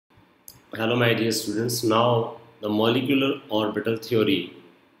Hello my dear students. Now the molecular orbital theory,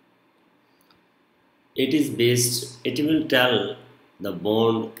 it will tell the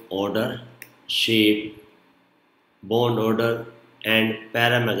bond order, shape, bond order and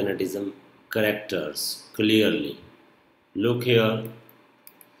paramagnetism characters clearly. Look here,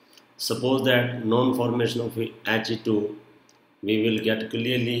 suppose that non-formation of He2 we will get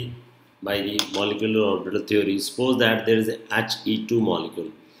clearly by the molecular orbital theory. Suppose that there is a He2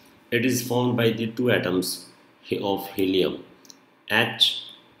 molecule. It is formed by the two atoms of helium. H,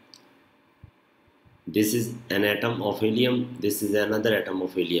 this is an atom of helium, this is another atom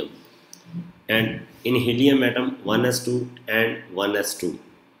of helium, and in helium atom 1s2 and 1s2.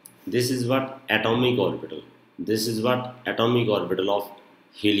 This is what atomic orbital, this is what atomic orbital of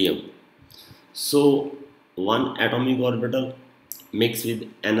helium. So one atomic orbital mixed with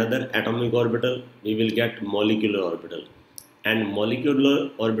another atomic orbital, we will get molecular orbital. And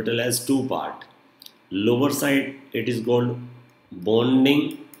molecular orbital has two parts. Lower side it is called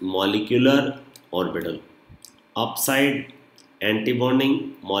bonding molecular orbital, upside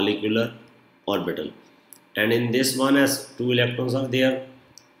antibonding molecular orbital. And in this one as two electrons are there,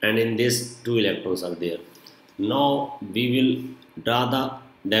 and in this two electrons are there. Now we will draw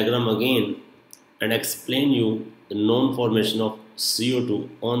the diagram again and explain you the known formation of CO2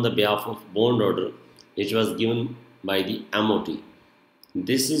 on the behalf of bond order, which was given by the MOT.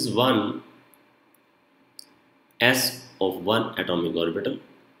 This is one s of one atomic orbital,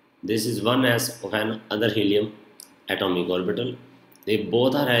 this is one s of another helium atomic orbital. They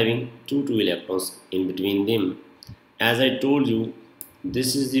both are having two electrons in between them. As I told you,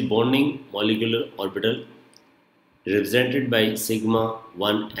 this is the bonding molecular orbital represented by sigma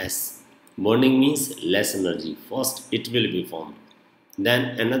 1s. Bonding means less energy. First it will be formed.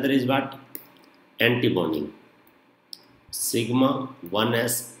 Then another is what? Antibonding. Sigma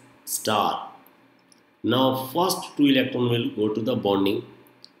 1s star. Now first two electron will go to the bonding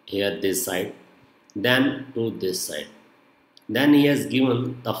here this side, then to this side. Then he has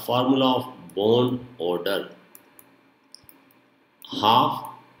given the formula of bond order. Half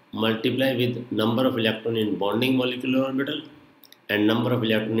multiply with number of electron in bonding molecular orbital and number of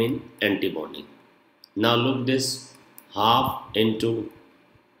electron in antibonding. Now look this, half into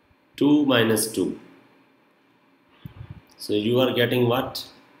 2 minus 2. So you are getting what?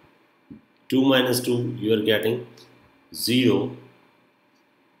 2 minus 2, you are getting 0.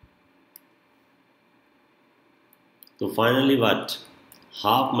 So finally what?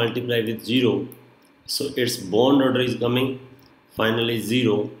 Half multiply with 0. So its bond order is coming finally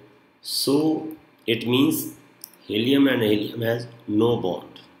 0. So it means helium and helium has no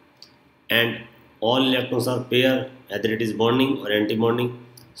bond. And all electrons are pair, either it is bonding or anti-bonding.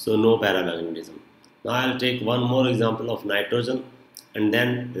 So no paramagnetism. Now I will take one more example of nitrogen, and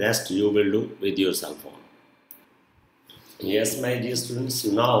then rest you will do with yourself on. Yes, my dear students,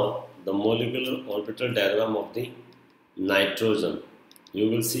 now the molecular orbital diagram of the nitrogen.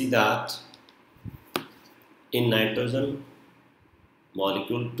 You will see that in nitrogen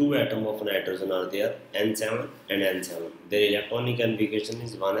molecule, two atoms of nitrogen are there, N7 and N7. Their electronic configuration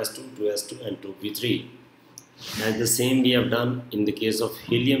is 1s2, 2s2 and 2p3. As the same we have done in the case of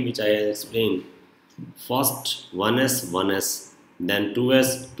helium, which I have explained. First 1s, 1s, then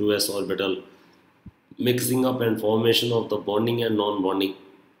 2s, 2s orbital, mixing up and formation of the bonding and non-bonding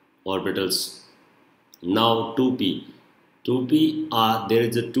orbitals. Now 2p are, there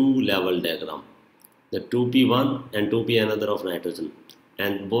is a two level diagram, the 2p1 and 2p another of nitrogen,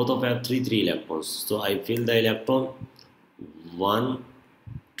 and both of have 3 electrons. So I fill the electron 1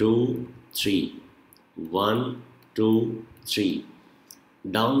 2 3 1 2 3.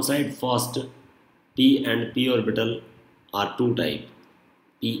 Downside first, p and p orbital are two type,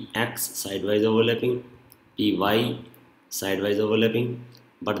 px sidewise overlapping, py sidewise overlapping,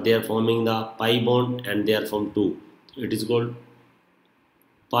 but they are forming the pi bond and they are from 2. It is called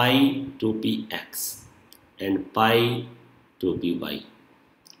pi to px and pi to py.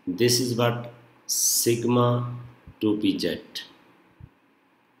 This is what sigma to pz.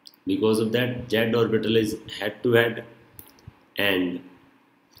 Because of that, z orbital is head to head, and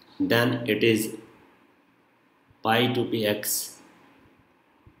then it is pi to px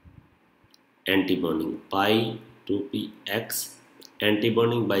antibonding, pi to px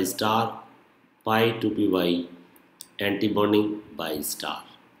antibonding by star, pi to py antibonding by star.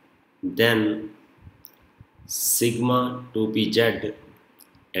 Then sigma to pz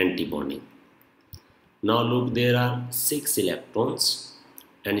antibonding. Now look, there are 6 electrons,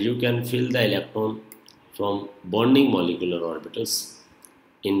 and you can fill the electron from bonding molecular orbitals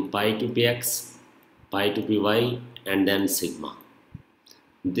in pi to px, pi to py, and then sigma.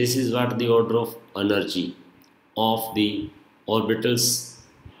 This is what the order of energy of the orbitals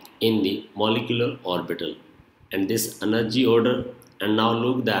in the molecular orbital, and this energy order. And now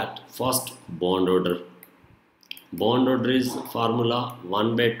look that first bond order. Bond order is formula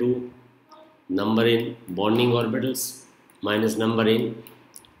 1 by 2 number in bonding orbitals minus number in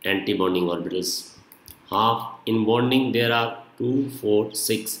anti-bonding orbitals. Half in bonding there are 2, 4,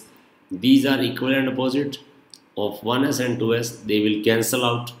 6. These are equivalent opposite of 1s and 2s. They will cancel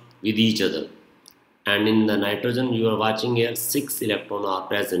out with each other. And in the nitrogen you are watching here, 6 electrons are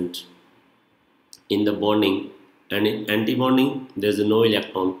present in the bonding, and in anti-bonding there is no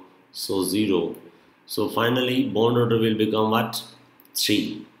electron, so 0. So finally bond order will become what?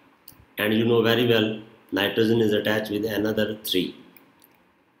 3. And you know very well nitrogen is attached with another 3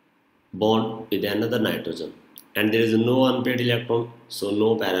 bond with another nitrogen, and there is no unpaired electron, so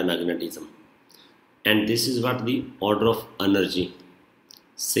no paramagnetism. And this is what the order of energy: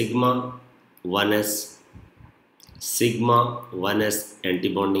 sigma 1s, sigma 1s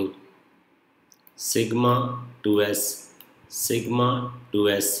antibonding, sigma 2s, sigma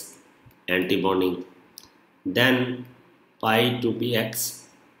 2s antibonding, then pi to px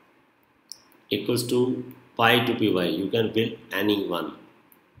equals to pi to py. You can fill any one,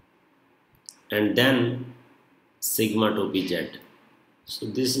 and then sigma to pz. So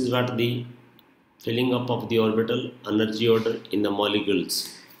this is what the filling up of the orbital energy order in the molecules.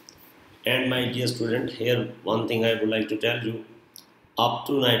 And my dear student, here one thing I would like to tell you: up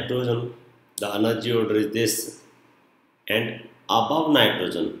to nitrogen the energy order is this, and above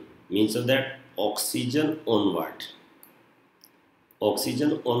nitrogen means of that oxygen onward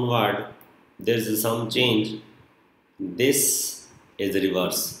there is some change. This is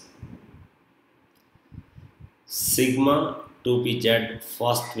reverse. Sigma 2pz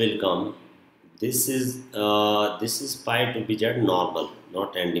first will come. This is pi to pz normal,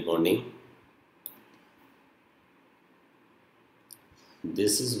 not antibonding.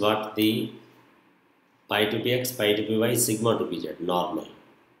 This is what the pi to px, pi to py, sigma to pz normal.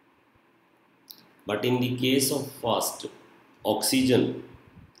 But in the case of first oxygen,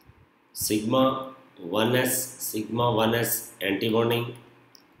 sigma 1s antibonding,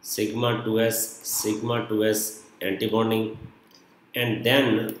 sigma 2s antibonding, and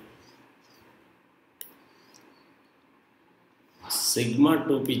then sigma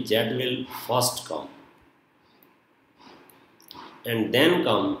 2pz will first come, and then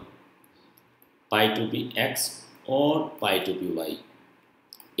come pi to px or pi to py.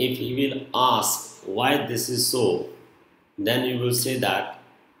 If he will ask why this is so, then you will say that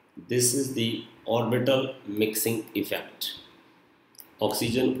this is the orbital mixing effect.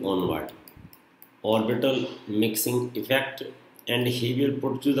 Oxygen onward, orbital mixing effect, and he will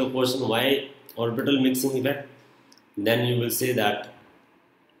put you the question why orbital mixing effect. Then you will say that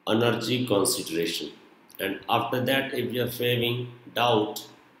energy consideration, and after that if you are having doubt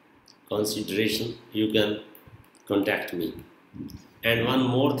consideration you can contact me. And one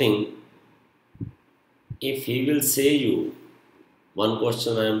more thing, if he will say you one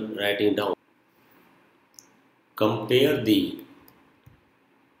question, I am writing down: compare the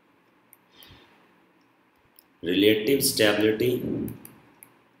relative stability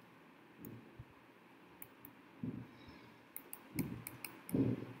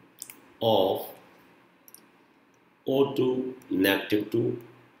of O2 negative 2,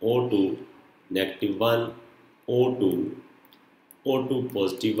 O2 negative 1, O2, O2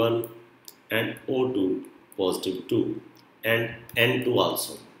 positive 1, and O2 positive 2, and N2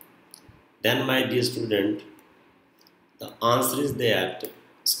 also. Then my dear student, the answer is that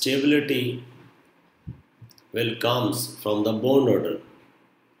stability will comes from the bond order.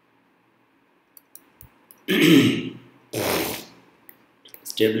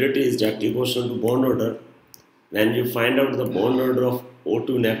 Stability is directly proportional to bond order. When you find out the bond order of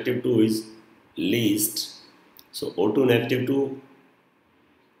O2 negative 2 is least, so O2 negative 2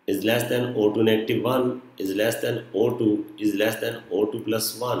 is less than O2 negative 1 is less than O2 is less than O2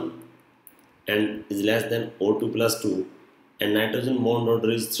 plus 1 and is less than O2 plus 2, and nitrogen bond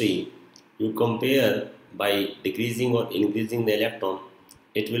order is 3. You compare by decreasing or increasing the electron,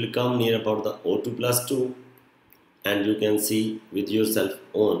 it will come near about the O2 plus 2, and you can see with yourself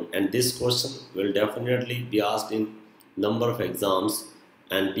own. And this question will definitely be asked in number of exams,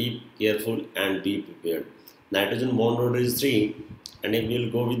 and be careful and be prepared. Nitrogen bond order is 3, and if we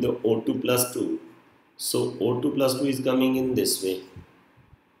will go with the O2 plus 2, so O2 plus 2 is coming in this way.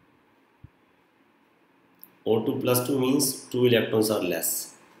 O2 plus 2 means 2 electrons are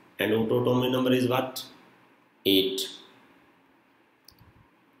less, and O2 atomic number is what? 8.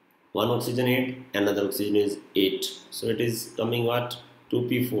 One oxygen 8, another oxygen is 8, so it is coming what?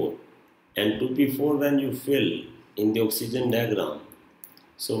 2p4, and 2p4 when you fill in the oxygen diagram,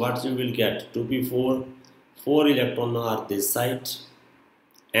 so what you will get, 2p4, 4 electrons are this side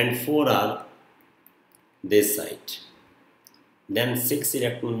and 4 are this side. Then 6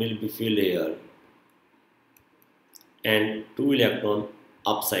 electron will be filled here and 2 electron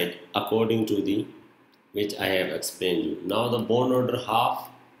upside according to the which I have explained you. Now the bond order half,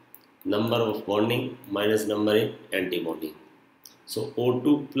 number of bonding minus number in anti-bonding. So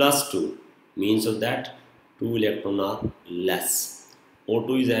O2 plus 2 means of that 2 electrons are less.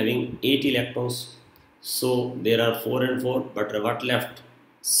 O2 is having 8 electrons, so there are 4 and 4, but what left?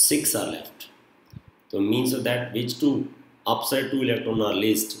 6 are left. So means of that which two upside 2 electrons are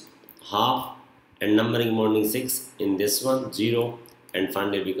least, half and numbering bonding 6, in this one 0 and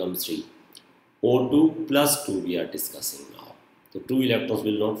finally becomes 3. O2 plus 2 we are discussing now. The 2 electrons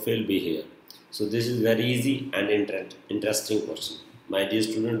will not fail be here. So this is very easy and interesting question. My dear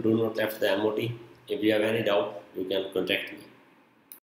student, do not left the MOT. If you have any doubt, you can contact me.